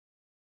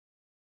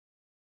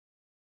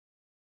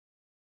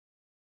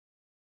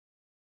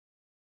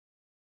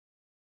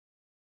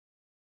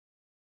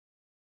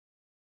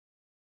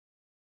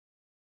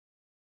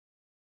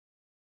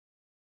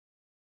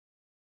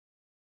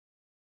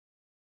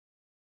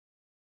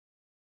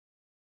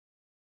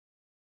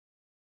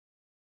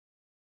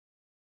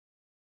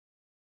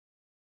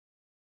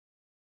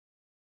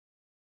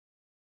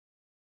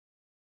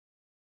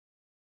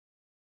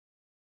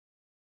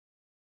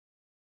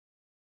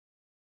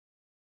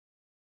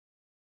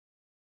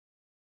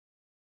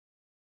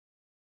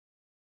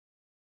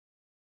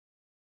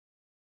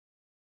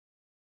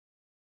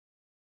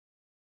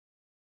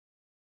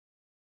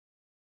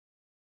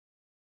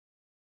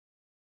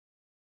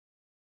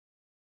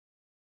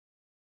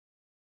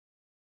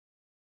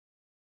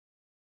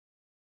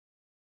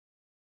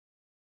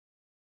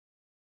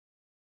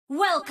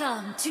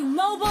Welcome to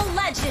Mobile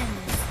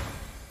Legends!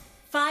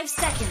 5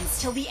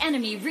 seconds till the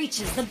enemy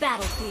reaches the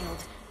battlefield.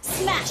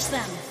 Smash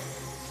them!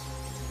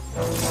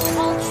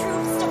 All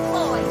troops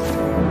deployed!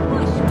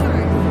 Push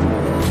first!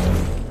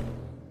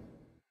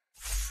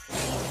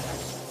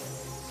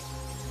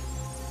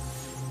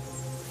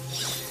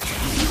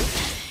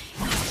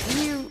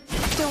 You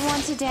don't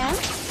want to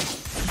dance?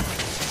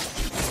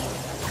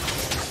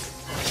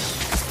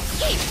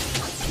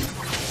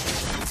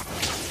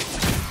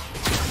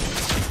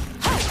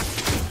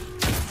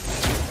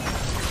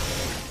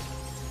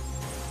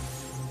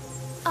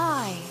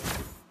 I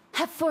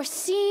have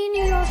foreseen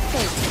your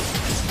fate.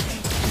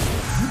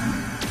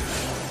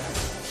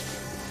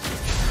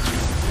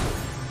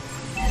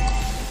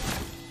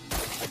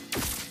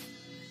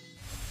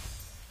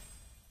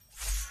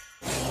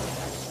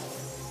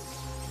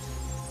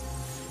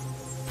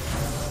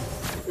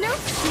 No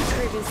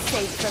secret is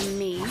safe from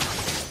me.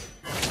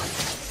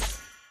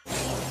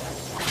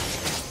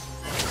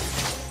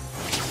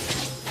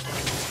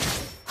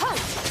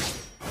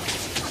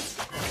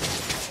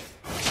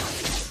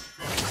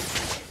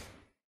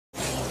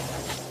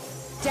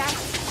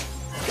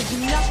 Death is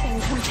nothing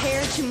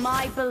compared to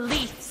my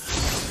beliefs.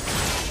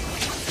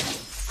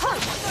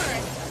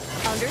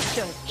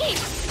 Understood.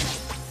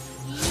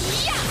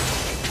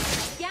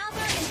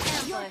 Gather and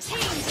ambush! Your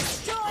team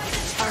destroy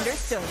the turret!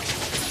 Understood.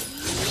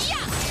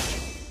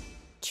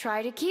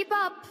 Try to keep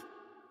up,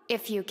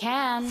 if you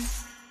can.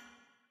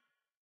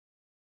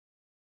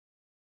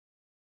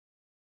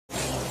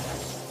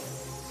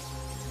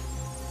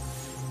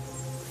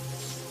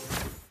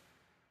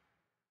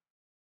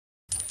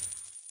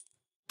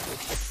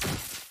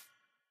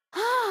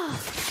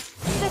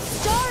 The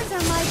stars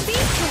are my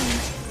beacon!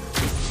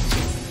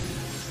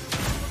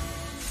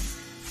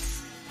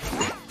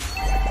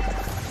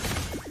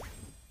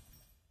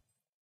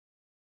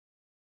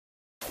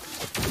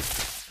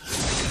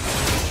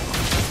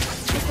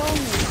 If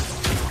only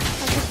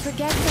I could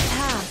forget the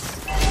past.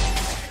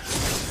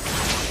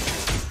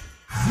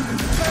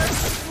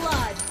 First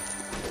blood!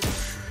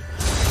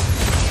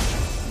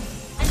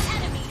 An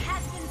enemy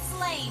has been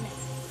slain!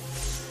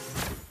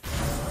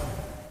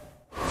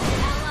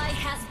 Ally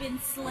has been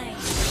slain.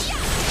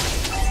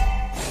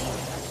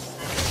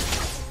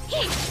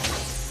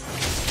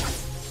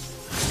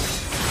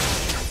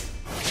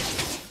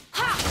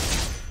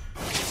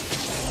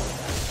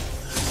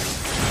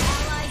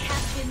 Ally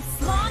has been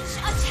launch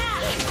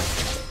attack!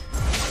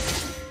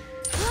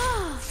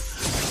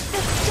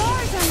 The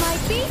stars are my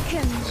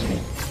beacon!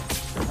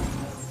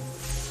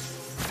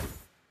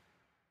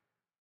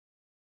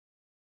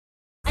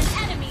 An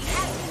enemy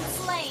has been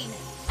slain!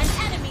 An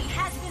enemy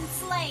has been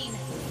slain!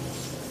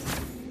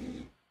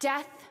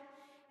 Death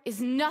is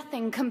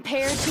nothing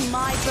compared to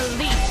my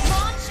belief.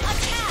 Launch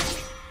attack!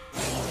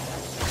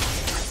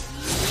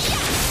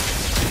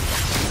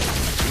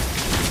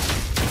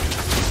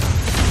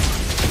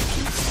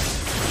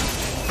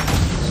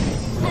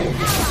 An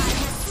ally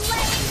has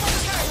slain the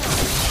turtle!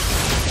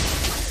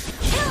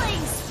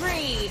 Killing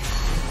spree!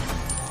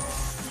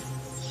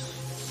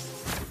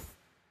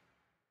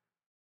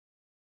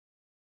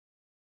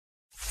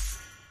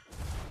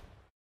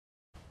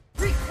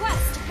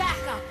 Request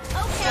backup!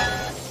 Okay!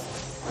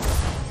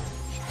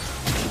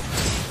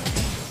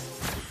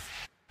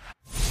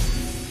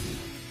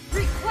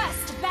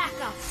 Request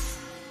backup!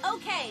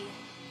 Okay!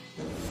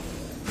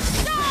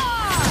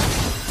 Star!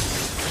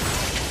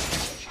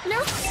 No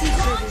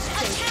secret is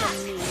safe from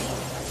me.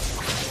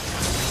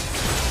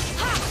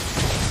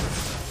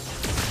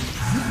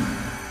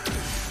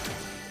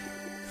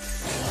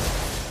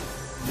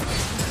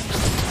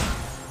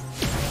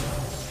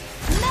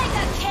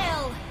 Mega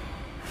kill!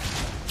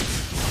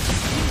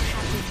 You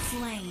have been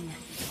slain.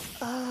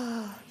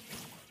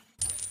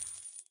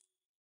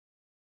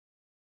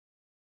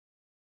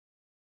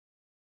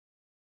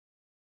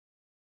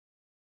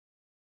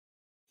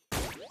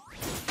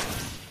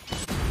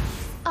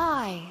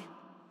 I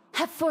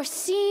have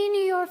foreseen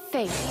your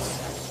fate.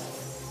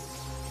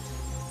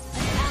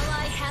 An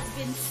ally has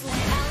been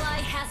slain.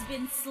 Ally has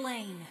been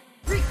slain.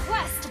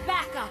 Request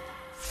backup.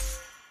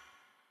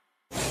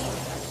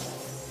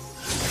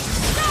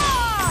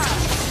 Star!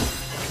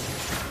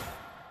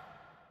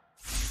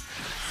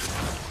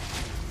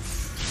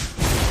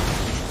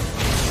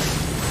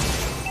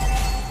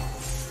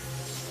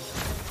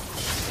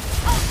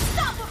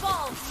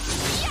 Unstoppable!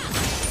 Yeah!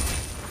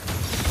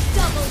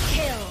 Double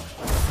kill.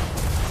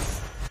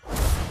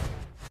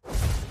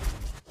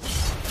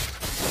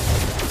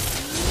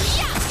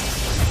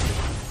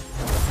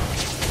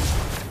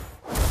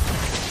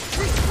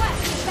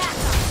 Request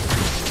backup.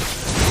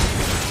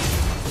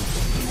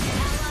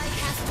 Ally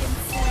has been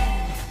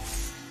slain.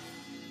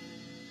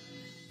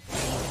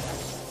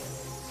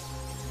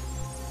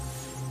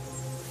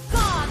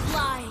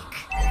 Godlike.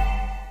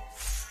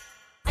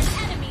 An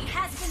enemy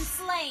has been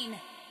slain.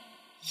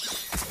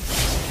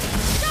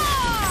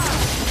 Star!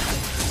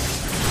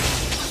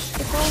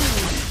 If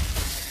only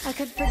I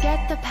could forget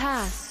the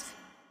past.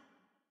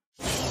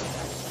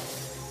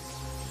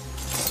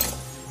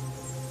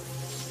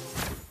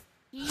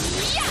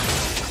 Yeah!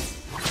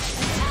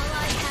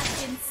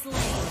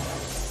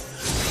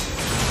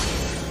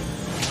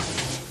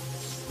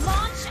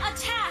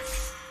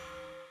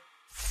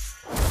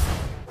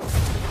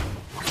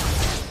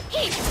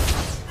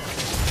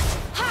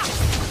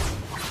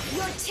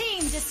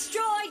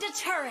 the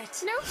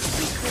turret! No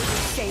secret is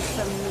safe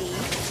from me.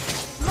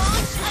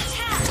 Launch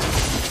attack!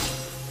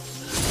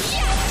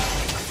 Yeah!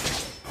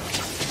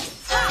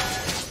 Ha!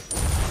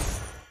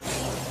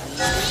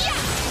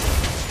 Yeah!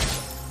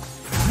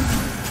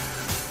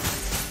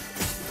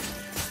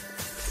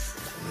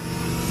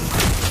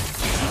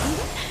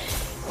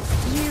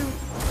 You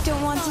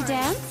don't want to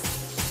dance?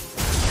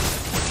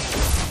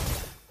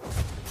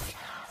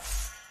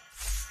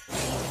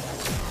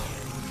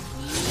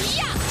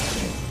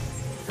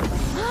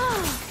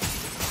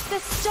 The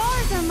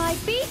stars are my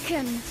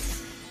beacon!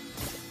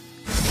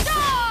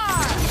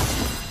 Star!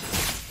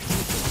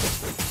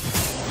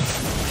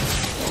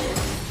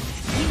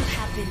 You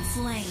have been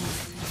slain.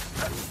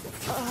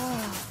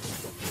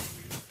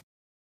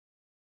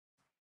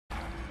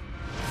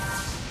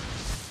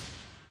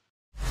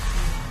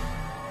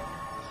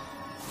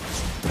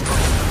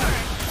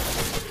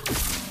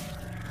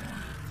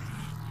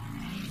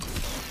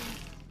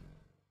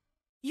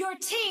 Your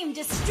team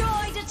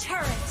destroyed a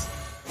turret.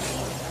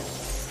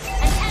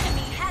 An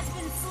enemy has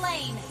been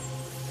slain.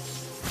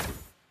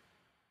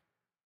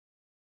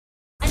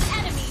 An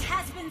enemy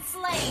has been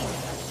slain.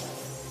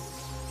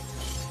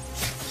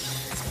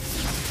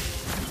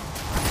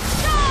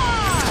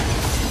 Star!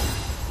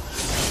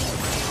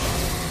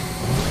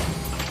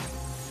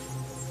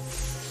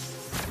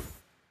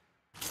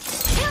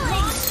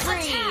 Killing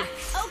spree.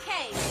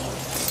 Okay.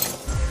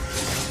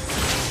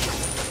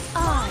 I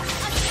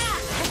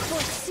have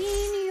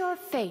foreseen your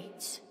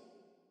fate.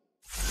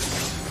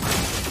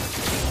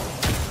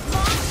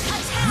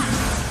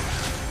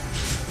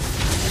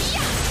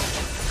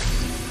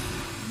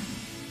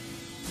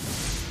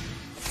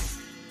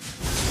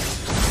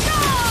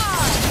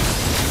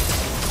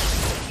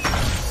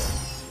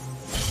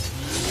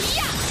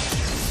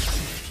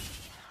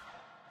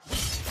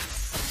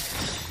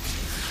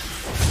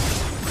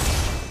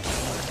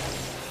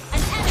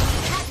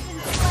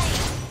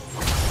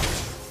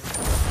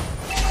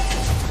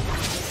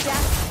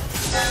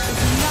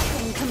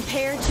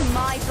 Compared to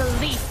my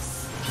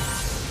beliefs.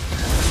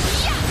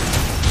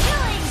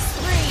 Killing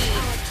spree!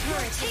 Our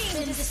turret has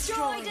been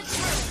destroyed. A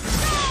turret.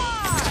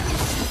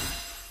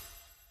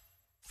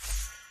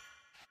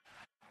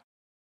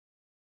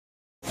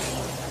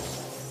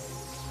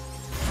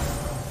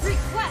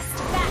 Request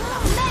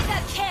backup. Mega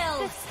kill!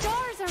 The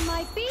stars are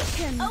my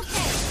beacon.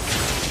 Okay.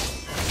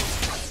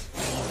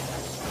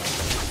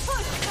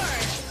 Push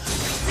first.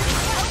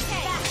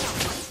 Okay. Backup.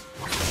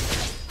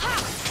 Ha!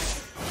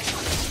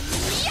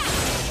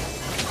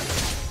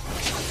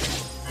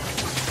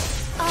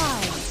 I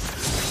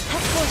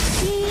have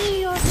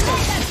foreseen your fate.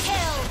 Mega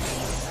kill!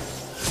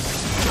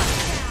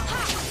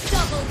 Ha!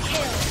 Double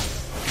kill!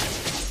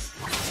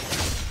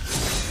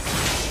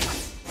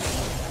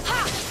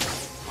 Ha!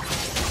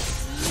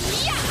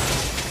 Yeah!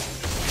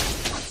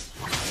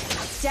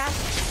 Death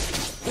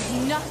is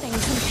nothing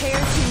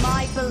compared to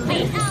my An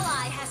beliefs.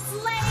 ally has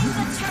slain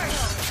the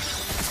turtle!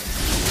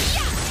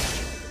 Yeah!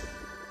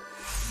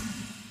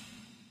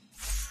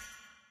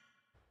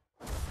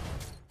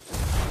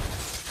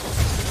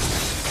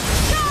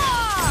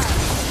 Star!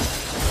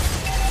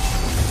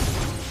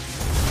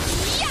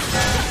 Yeah!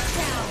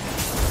 Down!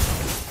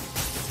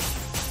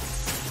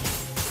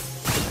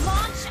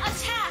 Launch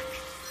attack!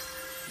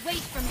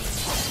 Wait for me.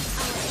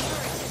 Our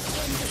turret has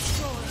been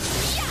destroyed.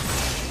 Yeah!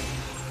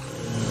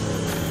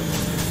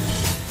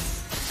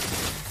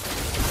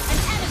 An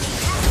enemy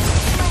has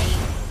been slain.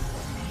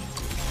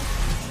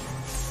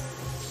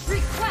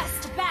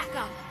 Request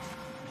backup.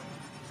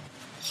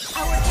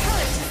 Our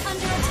turret is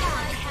under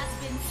attack. Has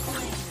been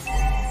slain.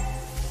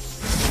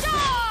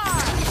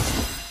 Star!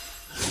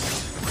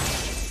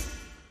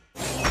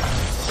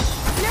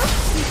 No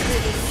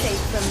secret is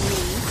safe from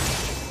me.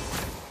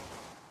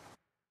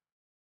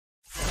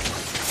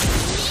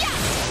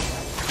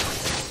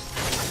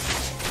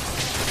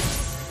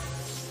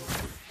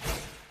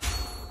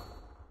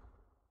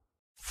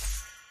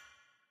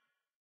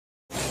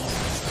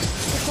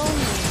 If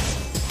only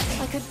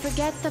I could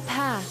forget the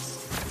past.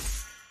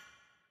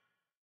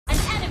 An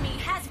enemy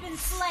has been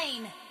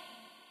slain.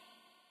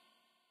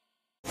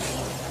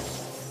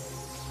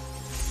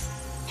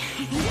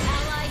 An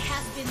ally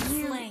has been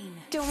slain.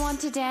 Don't want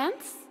to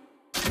dance?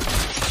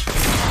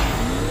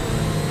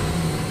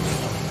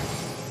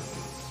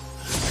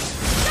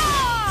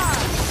 Star!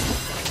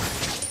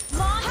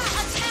 Launch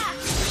attack!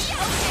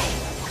 Okay.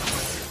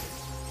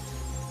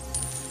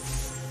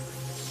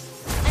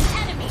 An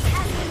enemy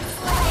has been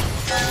slain.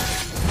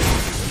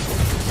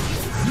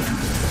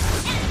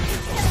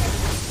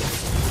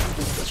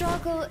 The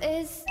struggle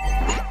is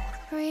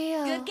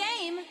real. Good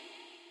game.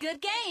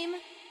 Good game.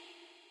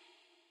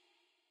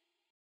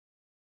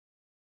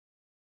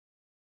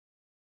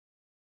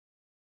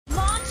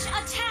 Launch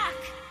attack!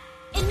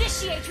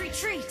 Initiate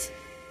retreat!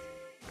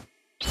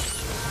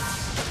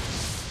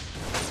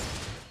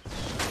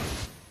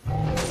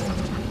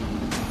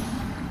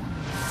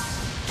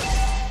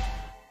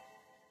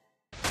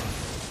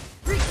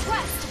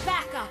 Request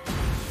backup!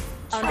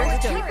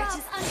 Understood. Our turret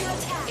is under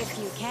attack. If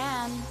you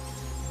can.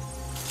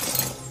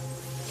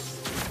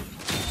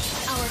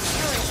 Our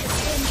turret is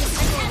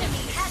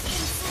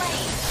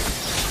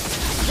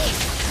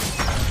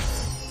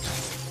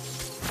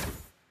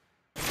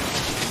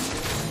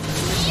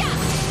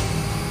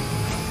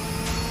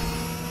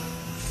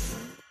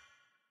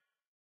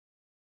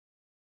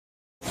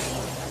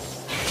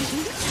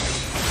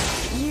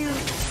You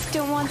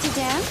don't want to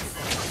dance?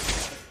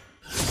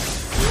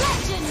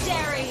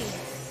 Legendary!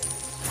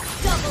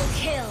 Double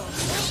kill!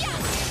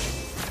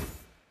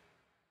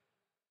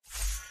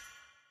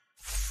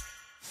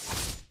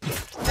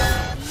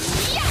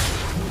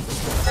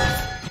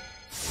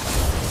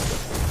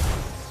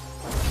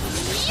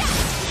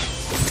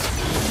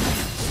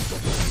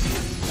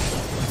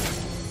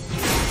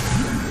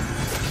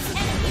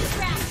 Enemy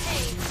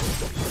rampage!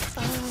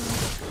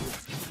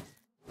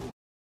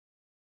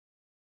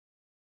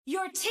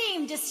 Your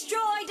team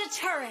destroyed a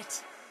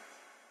turret!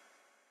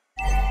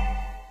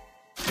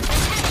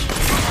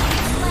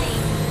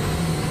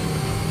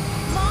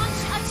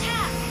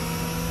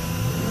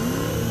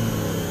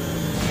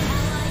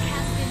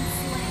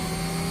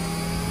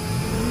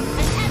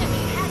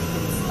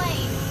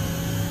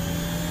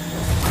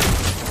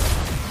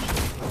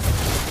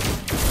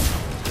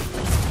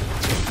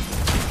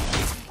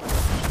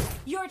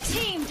 Your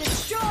team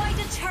destroyed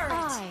a turret!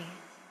 I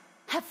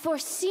have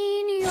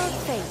foreseen your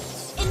fate.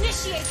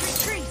 Initiate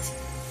retreat!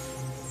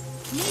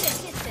 Need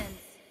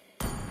assistance!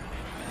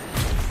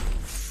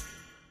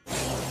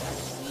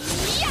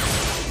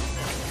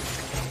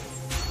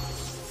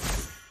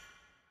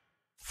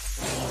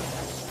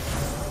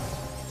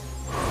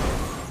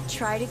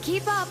 Try to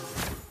keep up,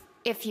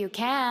 if you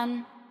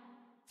can.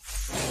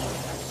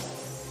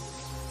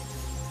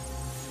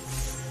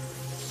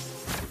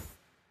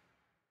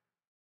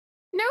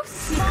 No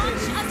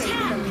secrets safe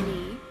from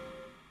me.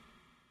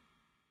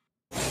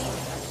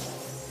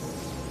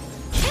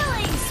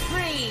 Killing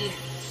spree!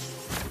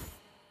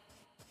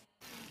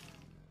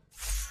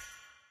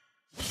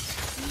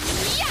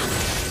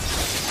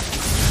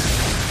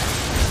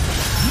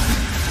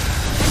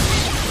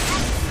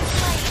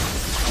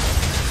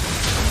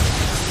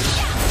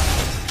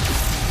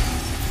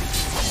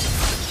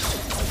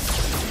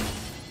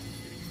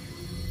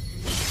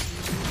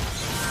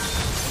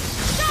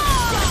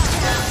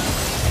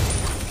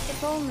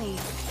 If only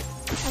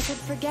I could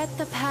forget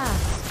the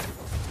past.